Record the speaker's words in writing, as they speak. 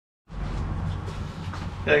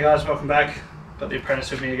Hey guys, welcome back. Got the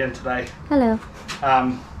apprentice with me again today. Hello.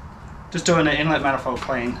 Just doing an inlet manifold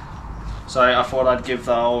clean. So I thought I'd give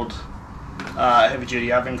the old heavy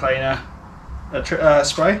duty oven cleaner a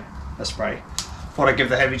spray. Thought I'd give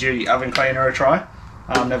the heavy duty oven cleaner a try.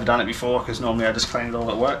 I've never done it before because normally I just clean it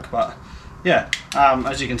all at work, but yeah,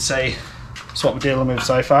 as you can see, that's what we're dealing with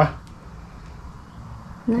so far.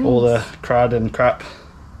 Nice. All the crud and crap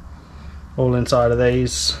all inside of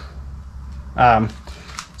these.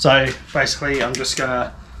 So basically I'm just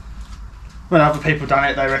gonna, when other people done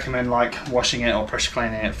it, they recommend like washing it or pressure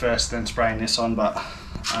cleaning it first, then spraying this on, but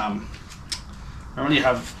I don't really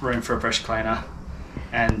have room for a pressure cleaner,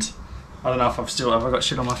 and I don't know if have I got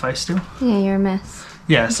shit on my face still? Yeah, you're a mess.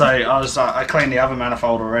 Yeah, so I cleaned the other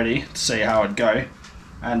manifold already to see how it'd go,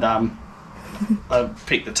 and I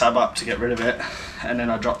picked the tub up to get rid of it, and then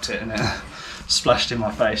I dropped it and it splashed in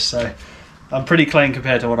my face, so I'm pretty clean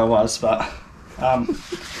compared to what I was, but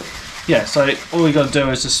yeah, so all we got to do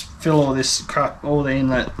is just fill all this crap, all the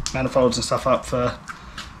inlet manifolds and stuff up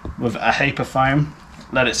with a heap of foam,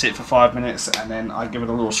 let it sit for 5 minutes, and then I give it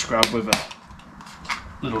a little scrub with a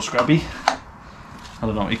little scrubby. I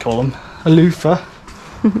don't know what you call them, a loofah.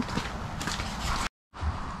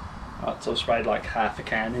 Right, so I've sprayed like half a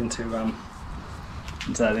can into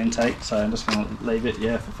that intake, so I'm just going to leave it,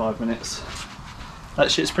 for 5 minutes. That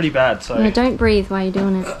shit's pretty bad, so yeah, don't breathe while you're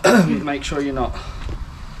doing it. make sure you're not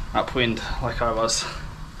upwind like I was,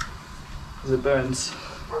 because it burns.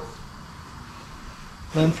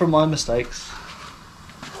 Learn from my mistakes.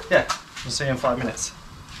 Yeah, we'll see you in 5 minutes.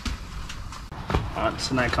 Alright,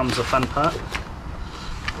 so now comes the fun part.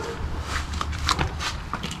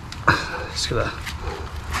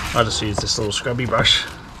 I just use this little scrubby brush.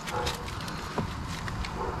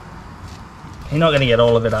 You're not going to get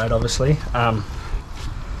all of it out, obviously,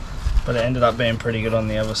 but it ended up being pretty good on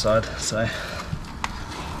the other side, so.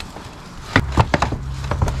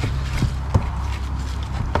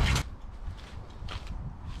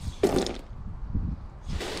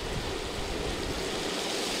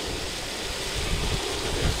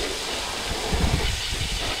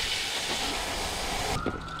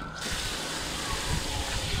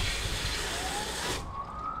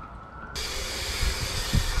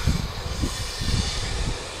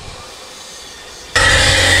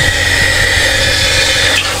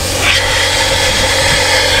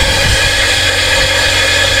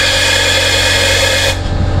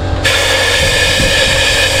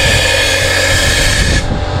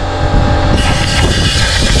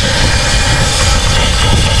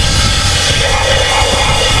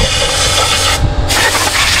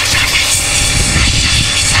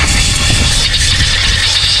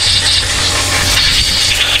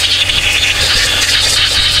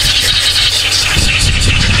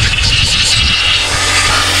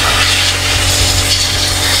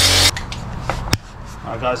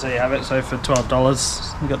 Guys, there you have it. So for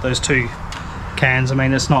 $12 you got those 2 cans. I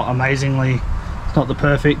mean, it's not amazingly, it's not the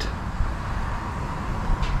perfect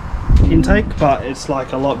intake, but it's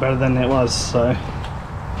like a lot better than it was, so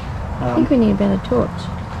I think we need a better torch.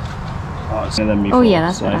 Oh, it's better than before, yeah,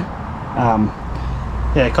 that's better.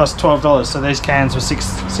 Yeah, it cost $12, so these cans were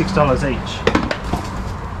 $6 each.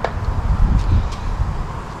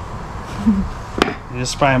 You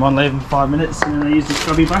just spray them on, leave them for 5 minutes, and then I use the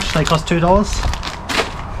scrubby brush. They cost $2.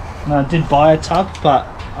 And I did buy a tub, but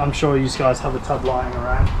I'm sure you guys have a tub lying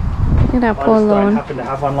around. Look at our poor I just lawn. don't happen to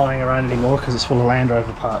have one lying around anymore because it's full of Land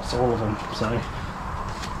Rover parts, all of them. So.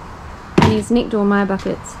 And he's nicked all my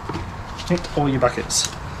buckets. Nicked all your buckets.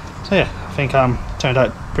 So yeah, I think turned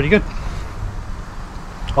out pretty good.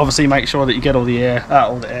 Obviously, make sure that you get all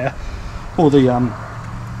the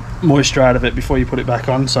moisture out of it before you put it back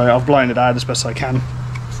on. So I've blown it out as best I can,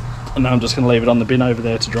 and now I'm just going to leave it on the bin over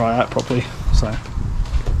there to dry out properly. So.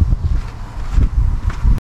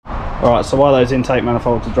 Alright, so while those intake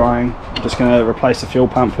manifolds are drying, I'm just going to replace the fuel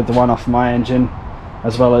pump with the one off my engine,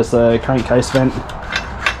 as well as the crankcase vent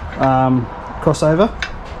crossover.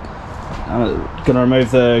 I'm going to remove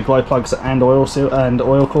the glow plugs and oil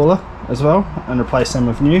cooler as well, and replace them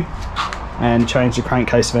with new, and change the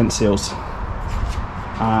crankcase vent seals.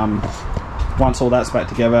 Once all that's back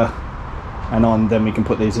together and on, then we can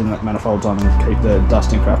put these inlet manifolds on and keep the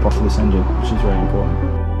dust and crap off of this engine, which is very important.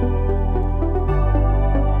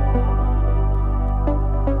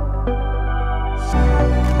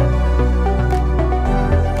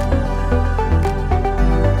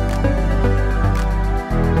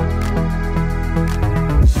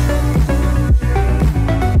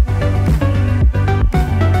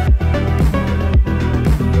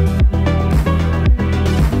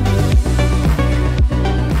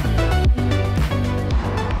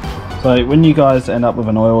 So when you guys end up with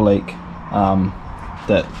an oil leak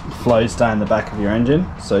that flows down the back of your engine,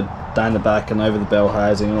 so down the back and over the bell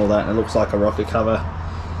housing and all that, and it looks like a rocket cover,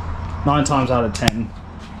 9 times out of 10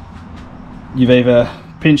 you've either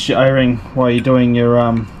pinched your O-ring while you're doing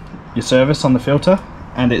your service on the filter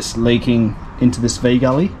and it's leaking into this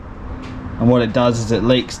V-gully, and what it does is it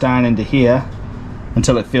leaks down into here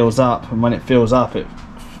until it fills up, and when it fills up it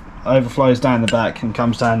overflows down the back and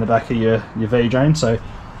comes down the back of your V drain. So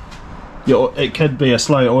it could be a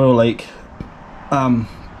slow oil leak,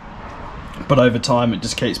 but over time it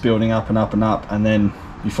just keeps building up and up and up, and then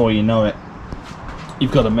before you know it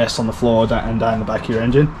you've got a mess on the floor and down the back of your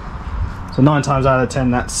engine. So 9 times out of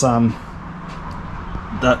 10 that's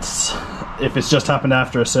if it's just happened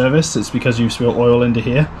after a service, it's because you've spilled oil into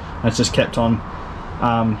here and it's just kept on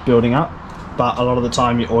building up. But a lot of the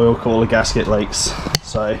time your oil cooler gasket leaks.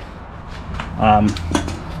 So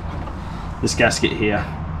this gasket here,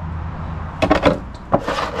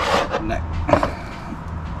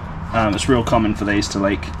 it's real common for these to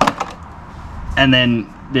leak. And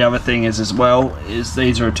then the other thing is as well is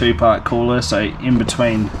these are a 2-part cooler, so in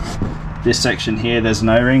between this section here there's an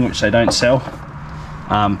O-ring which they don't sell.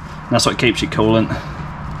 That's what keeps your coolant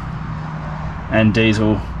and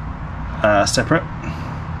diesel separate,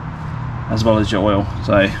 as well as your oil.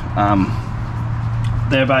 So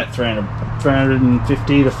they're about $350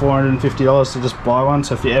 to $450 to just buy one.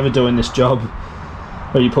 So if you're ever doing this job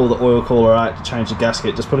where you pull the oil cooler out to change the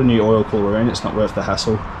gasket, just put a new oil cooler in. It's not worth the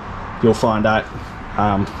hassle. You'll find out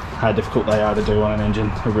how difficult they are to do on an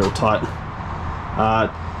engine. They're real tight.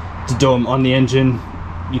 To do them on the engine,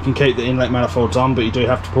 you can keep the inlet manifolds on, but you do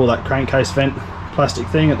have to pull that crankcase vent plastic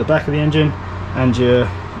thing at the back of the engine and your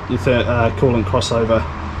coolant crossover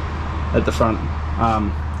at the front.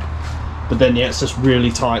 But then yeah, it's just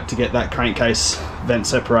really tight to get that crankcase vent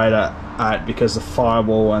separator out, because the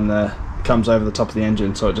firewall and comes over the top of the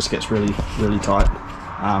engine, so it just gets really tight.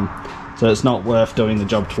 So it's not worth doing the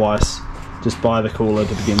job twice. Just buy the cooler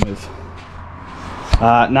to begin with.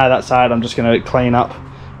 Now that's out, I'm just going to clean up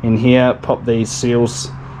in here, pop these seals,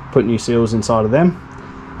 put new seals inside of them,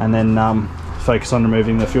 and then focus on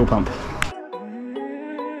removing the fuel pump.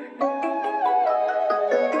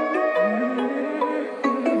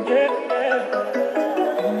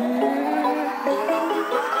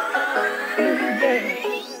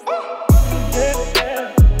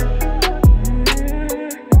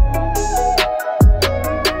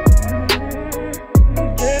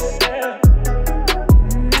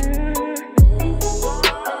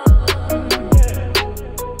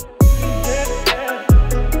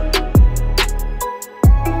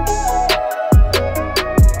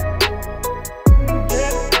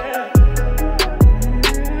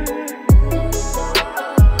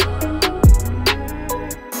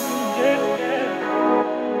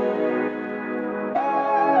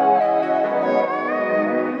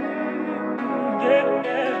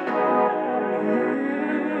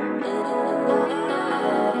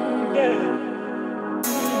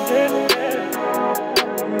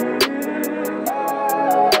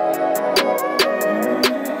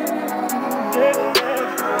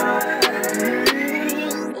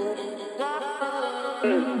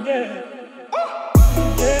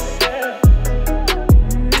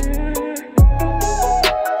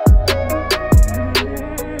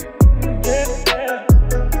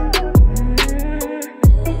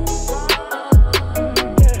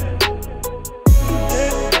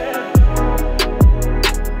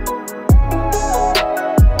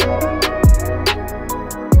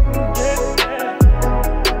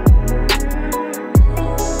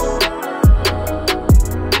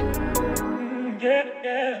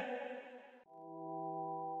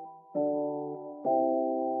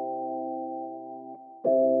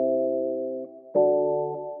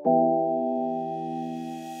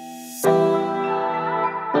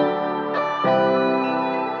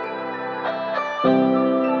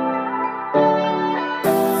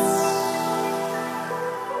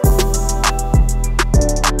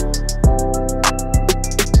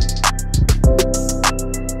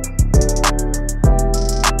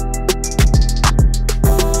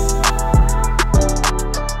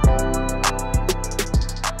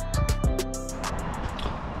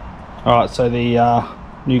 Alright, so the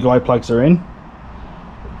new glow plugs are in.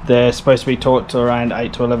 They're supposed to be torqued to around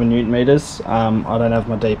 8 to 11 Newton meters. I don't have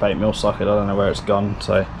my deep 8mm socket, I don't know where it's gone,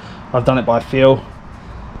 so I've done it by feel,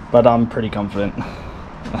 but I'm pretty confident.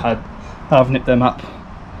 I've nipped them up.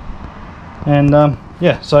 And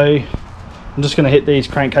yeah, so I'm just going to hit these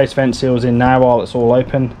crankcase vent seals in now while it's all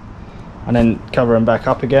open, and then cover them back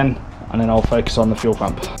up again, and then I'll focus on the fuel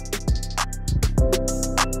pump.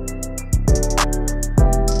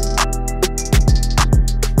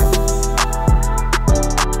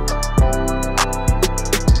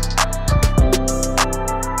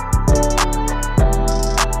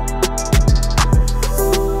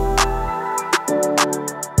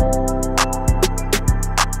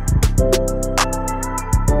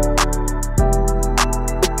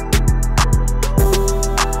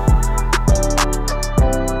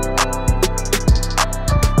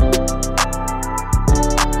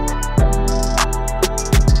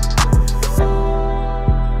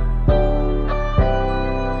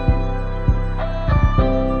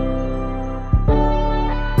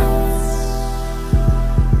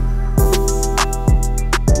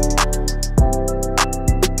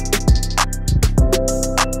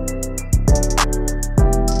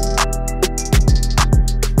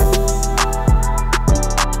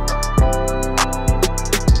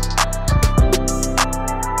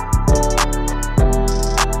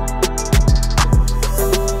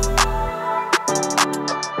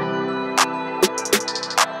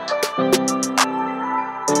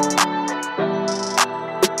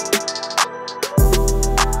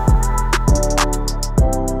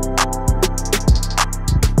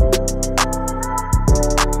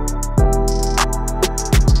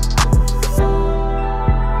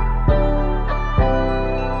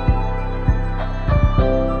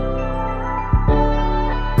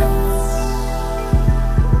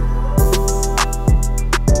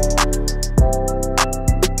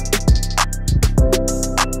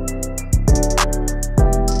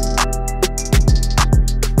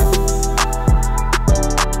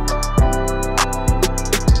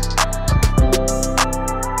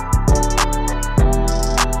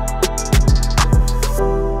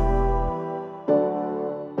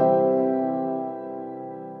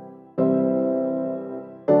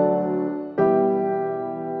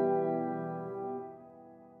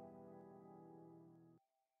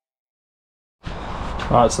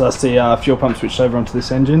 Alright, so that's the fuel pump switched over onto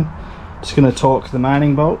this engine. Just going to torque the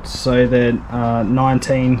mounting bolts, so they're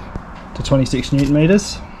 19 to 26 Newton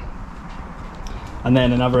meters. And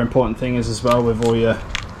then another important thing is as well with all your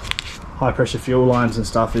high pressure fuel lines and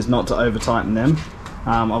stuff is not to over tighten them.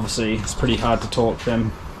 Obviously it's pretty hard to torque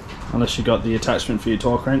them unless you've got the attachment for your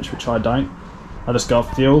torque wrench, which I don't. I just go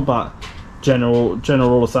off feel, but general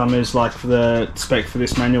rule of thumb is, like, for the spec for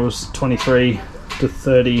this manual is 23 to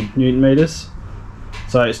 30 Newton meters.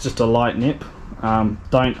 So it's just a light nip.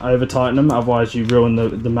 Don't over tighten them, otherwise you ruin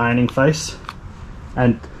the mounting face.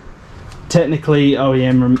 And technically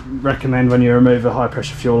OEM recommend when you remove a high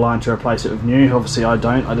pressure fuel line to replace it with new. Obviously I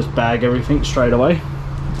don't, I just bag everything straight away.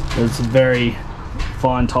 There's very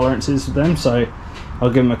fine tolerances with them, so I'll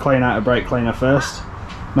give them a clean out of brake cleaner first.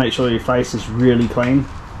 Make sure your face is really clean,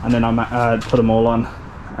 and then I put them all on.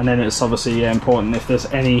 And then it's obviously important if there's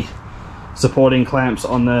any supporting clamps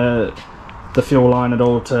on the fuel line at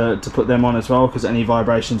all to put them on as well, because any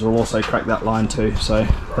vibrations will also crack that line too. So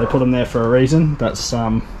they put them there for a reason. That's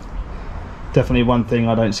definitely one thing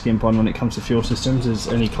I don't skimp on when it comes to fuel systems, is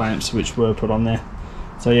any clamps which were put on there.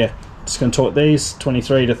 So yeah, just going to torque these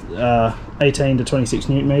 18 to 26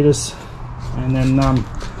 Newton meters, and then I'll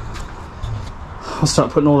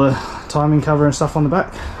start putting all the timing cover and stuff on the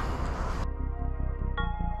back.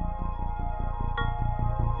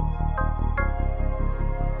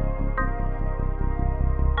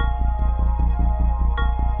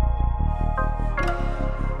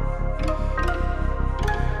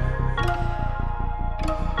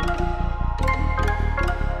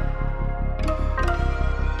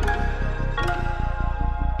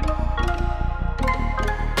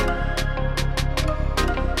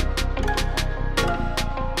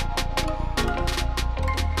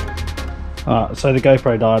 So the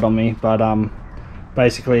GoPro died on me, but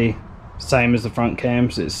basically same as the front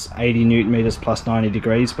cams, it's 80 Newton meters plus 90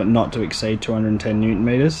 degrees, but not to exceed 210 Newton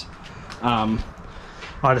meters. I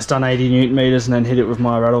just done 80 Newton meters and then hit it with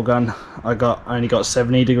my rattle gun. I only got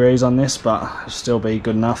 70 degrees on this, but it'll still be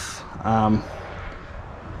good enough.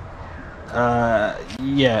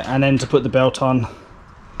 Yeah, and then to put the belt on,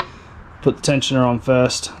 put the tensioner on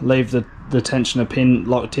first, leave the tensioner pin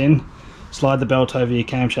locked in. Slide the belt over your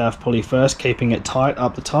camshaft pulley first, keeping it tight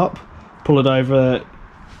up the top. Pull it over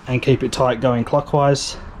and keep it tight going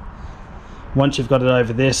clockwise. Once you've got it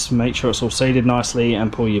over this, make sure it's all seated nicely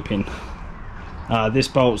and pull your pin. This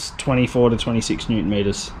bolt's 24 to 26 Newton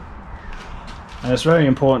meters. And it's very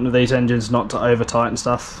important with these engines not to over tighten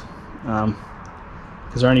stuff,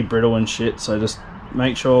 because they're only brittle and shit. So just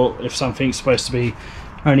make sure if something's supposed to be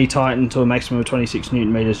only tightened to a maximum of 26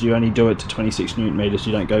 Newton meters, you only do it to 26 Newton meters,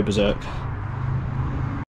 you don't go berserk.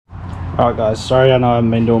 Alright guys, sorry I know I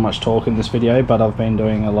haven't been doing much talk in this video, but I've been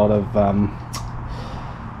doing a lot of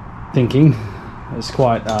thinking. It's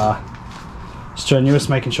quite strenuous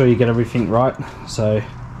making sure you get everything right. So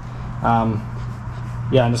yeah,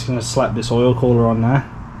 I'm just going to slap this oil cooler on there,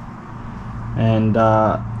 and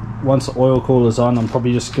once the oil cooler's on, I'm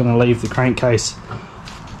probably just going to leave the crankcase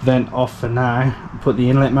vent off for now, put the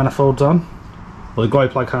inlet manifolds on, or the glow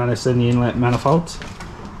plug harness and the inlet manifolds,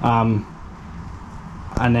 and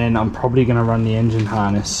then I'm probably going to run the engine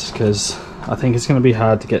harness, because I think it's going to be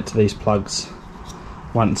hard to get to these plugs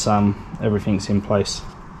once everything's in place.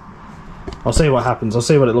 I'll see what happens. I'll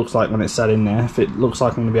see what it looks like when it's sat in there. If it looks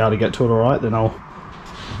like I'm going to be able to get to it alright, then I'll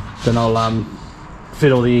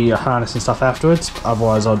fiddle the harness and stuff afterwards.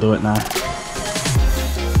 Otherwise I'll do it now.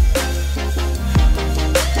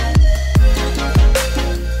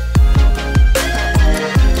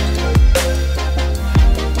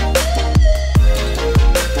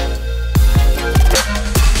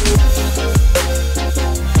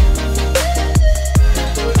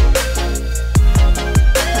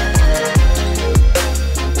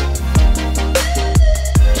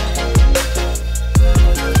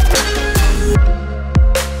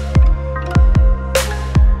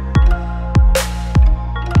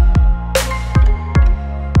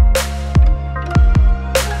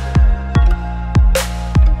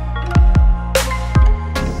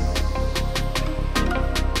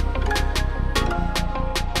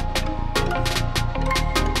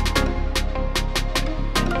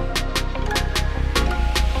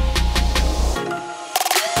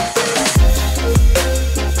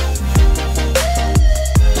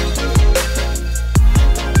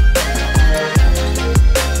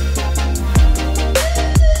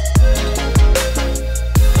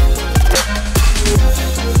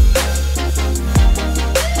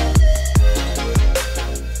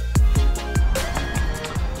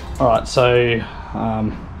 so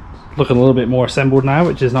looking a little bit more assembled now,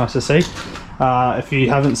 which is nice to see. If you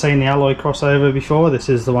haven't seen the alloy crossover before, this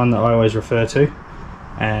is the one that I always refer to,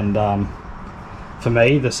 and for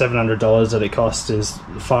me, the $700 that it costs is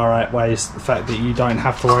far outweighs the fact that you don't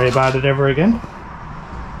have to worry about it ever again.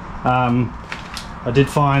 I did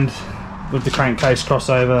find with the crankcase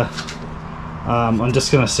crossover, I'm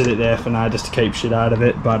just going to sit it there for now just to keep shit out of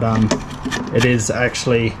it, but it is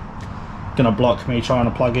actually going to block me trying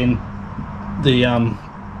to plug in the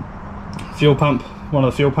fuel pump, one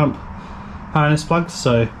of the fuel pump harness plugs,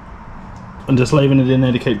 so I'm just leaving it in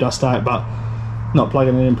there to keep dust out but not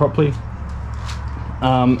plugging it in properly.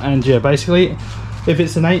 And yeah, basically if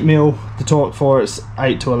it's an 8mm, the torque for it's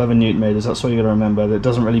 8 to 11 newton meters. That's what you got to remember. That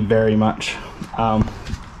doesn't really vary much.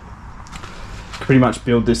 Pretty much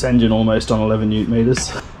build this engine almost on 11 newton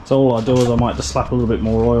meters. So all I do is I might just slap a little bit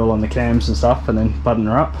more oil on the cams and stuff and then button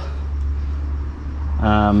her up.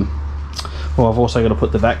 Well, I've also got to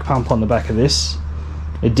put the vac pump on the back of this.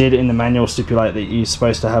 It did in the manual stipulate that you're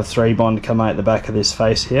supposed to have 3 bond come out the back of this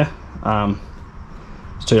face here.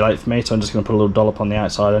 It's too late for me, so I'm just going to put a little dollop on the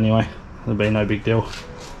outside anyway. It'll be no big deal.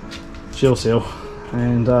 She'll seal,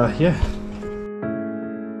 and yeah.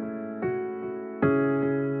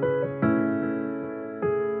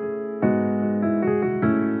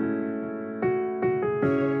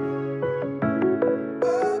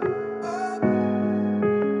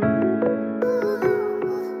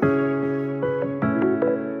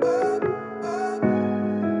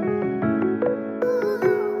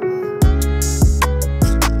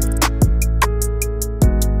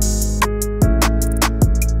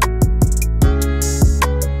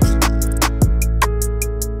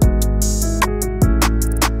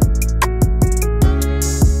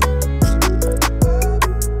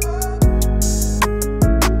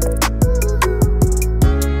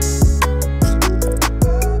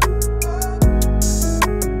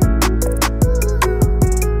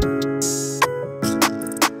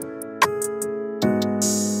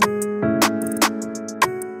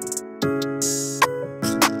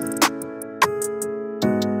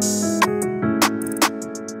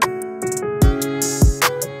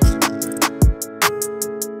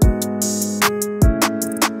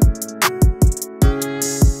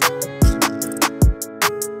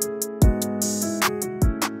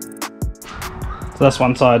 So that's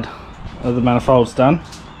one side of the manifold's done.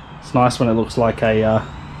 It's nice when it looks like a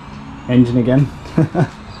engine again.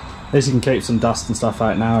 At least you can keep some dust and stuff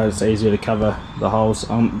out now. It's easier to cover the holes.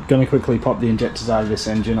 I'm going to quickly pop the injectors out of this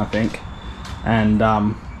engine, I think, and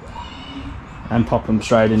pop them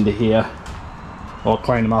straight into here, or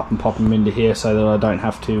clean them up and pop them into here so that I don't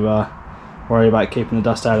have to worry about keeping the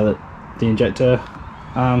dust out of the injector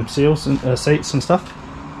seals and seats and stuff.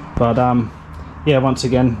 But yeah, once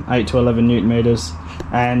again, 8 to 11 newton meters,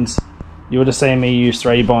 and you would have seen me use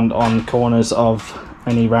 3 bond on corners of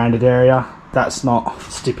any rounded area. That's not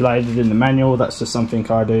stipulated in the manual, that's just something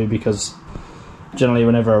I do because generally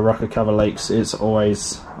whenever a rocker cover leaks, it's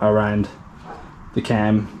always around the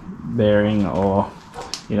cam bearing or,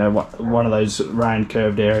 you know, one of those round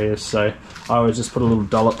curved areas. So I always just put a little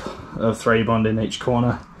dollop of 3 bond in each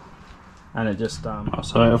corner, and it just so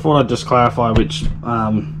I thought I'd just clarify which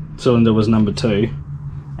cylinder was number 2,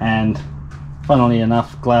 and funnily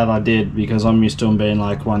enough, glad I did, because I'm used to them being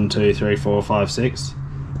like 1, 2, 3, 4, 5, 6,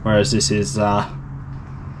 whereas this is right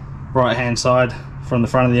hand side from the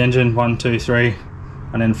front of the engine, 1, 2, 3,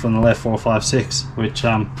 and then from the left 4, 5, 6, which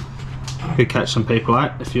could catch some people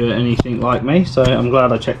out if you're anything like me. So I'm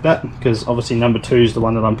glad I checked that, because obviously number 2 is the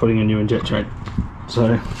one that I'm putting a new injector in.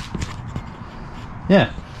 So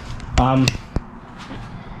yeah,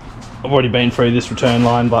 I've already been through this return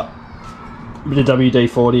line, but a bit of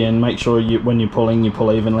WD-40, and make sure when you're pulling, you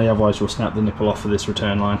pull evenly, otherwise you'll snap the nipple off of this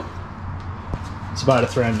return line. It's about a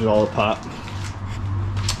 $300 part.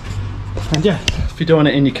 And yeah, if you're doing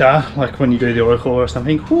it in your car, like when you do the oil cooler or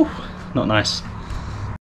something, whew, not nice.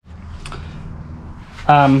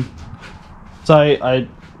 So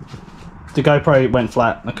the GoPro went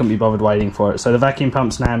flat, I couldn't be bothered waiting for it. So the vacuum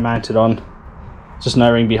pump's now mounted on, just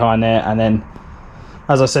no ring behind there, and then,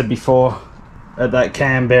 as I said before, at that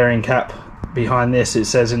cam bearing cap behind this, it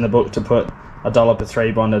says in the book to put a dollop of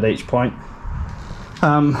 3 bond at each point.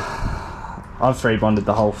 I've 3 bonded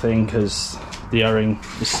the whole thing because the O-ring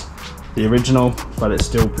is the original, but it's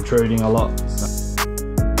still protruding a lot. So.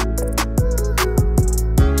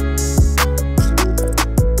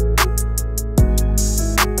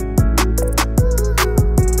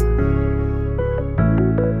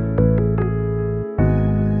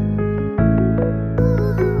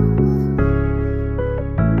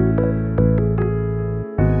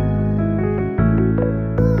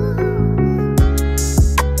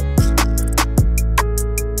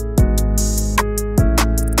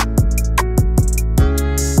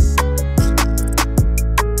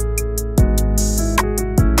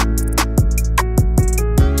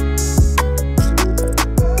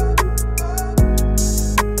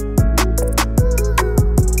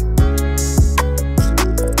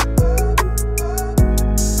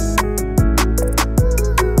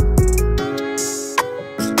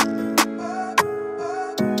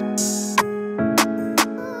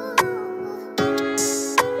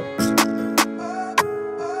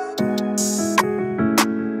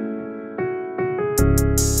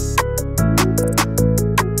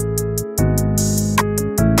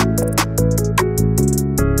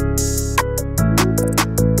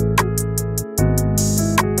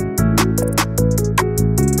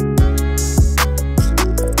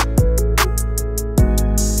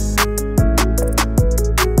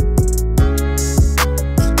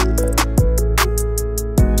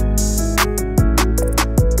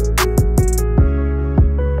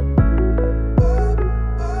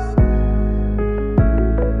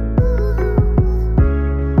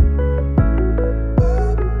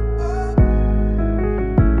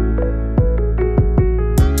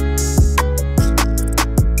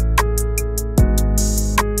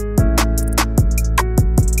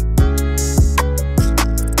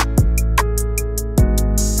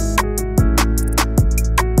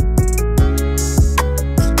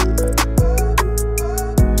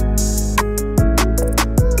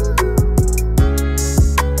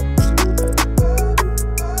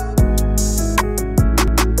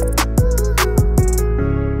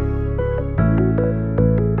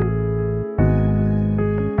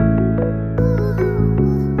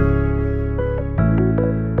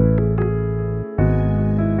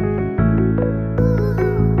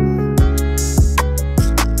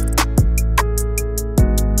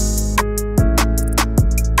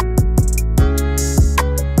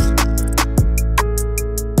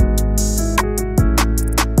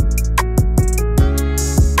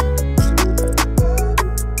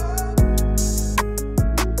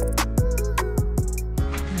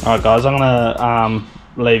 Alright guys, I'm gonna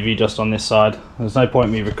leave you just on this side. There's no point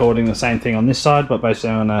me recording the same thing on this side, but basically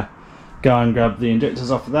I'm gonna go and grab the injectors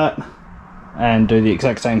off of that and do the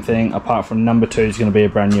exact same thing, apart from number 2 is going to be a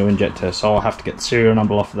brand new injector, so I'll have to get the serial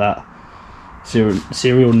number off of that,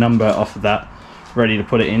 serial number off of that, ready to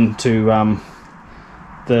put it into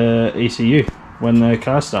the ECU when the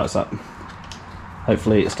car starts up.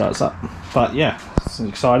 Hopefully it starts up. But yeah, it's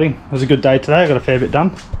exciting. It was a good day today. I got a fair bit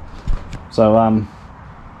done. So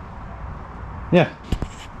yeah,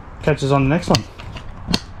 catch us on the next one,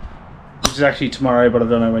 which is actually tomorrow, but I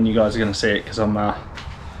don't know when you guys are going to see it because I'm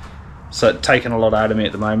so taking a lot out of me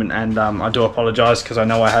at the moment, and I do apologise because I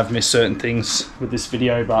know I have missed certain things with this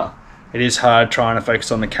video, but it is hard trying to focus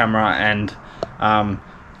on the camera and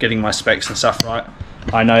getting my specs and stuff right.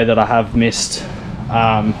 I know that I have missed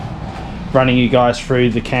running you guys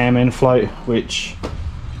through the cam end float, which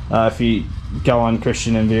if you go on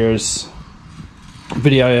Christian and Vera's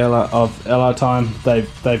video of LR time,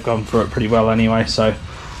 they've gone through it pretty well anyway. So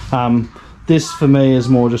this for me is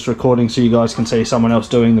more just recording so you guys can see someone else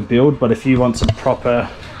doing the build, but if you want some proper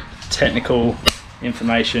technical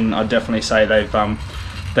information, I'd definitely say they've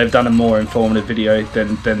done a more informative video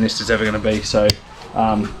than this is ever going to be. So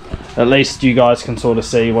at least you guys can sort of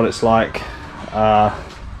see what it's like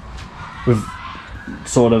with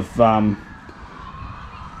sort of a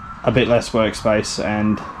bit less workspace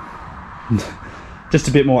and just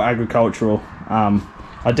a bit more agricultural.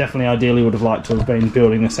 I definitely ideally would have liked to have been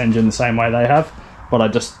building this engine the same way they have,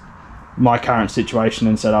 but my current situation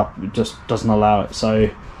and setup just doesn't allow it. So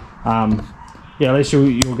yeah, at least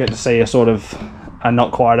you'll get to see a sort of a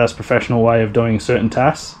not quite as professional way of doing certain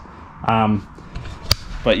tasks.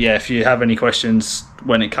 But yeah, if you have any questions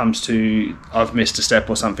when it comes to I've missed a step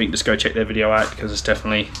or something, just go check their video out, because it's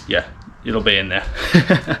definitely, yeah, it'll be in there.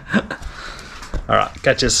 Alright,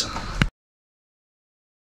 catch us.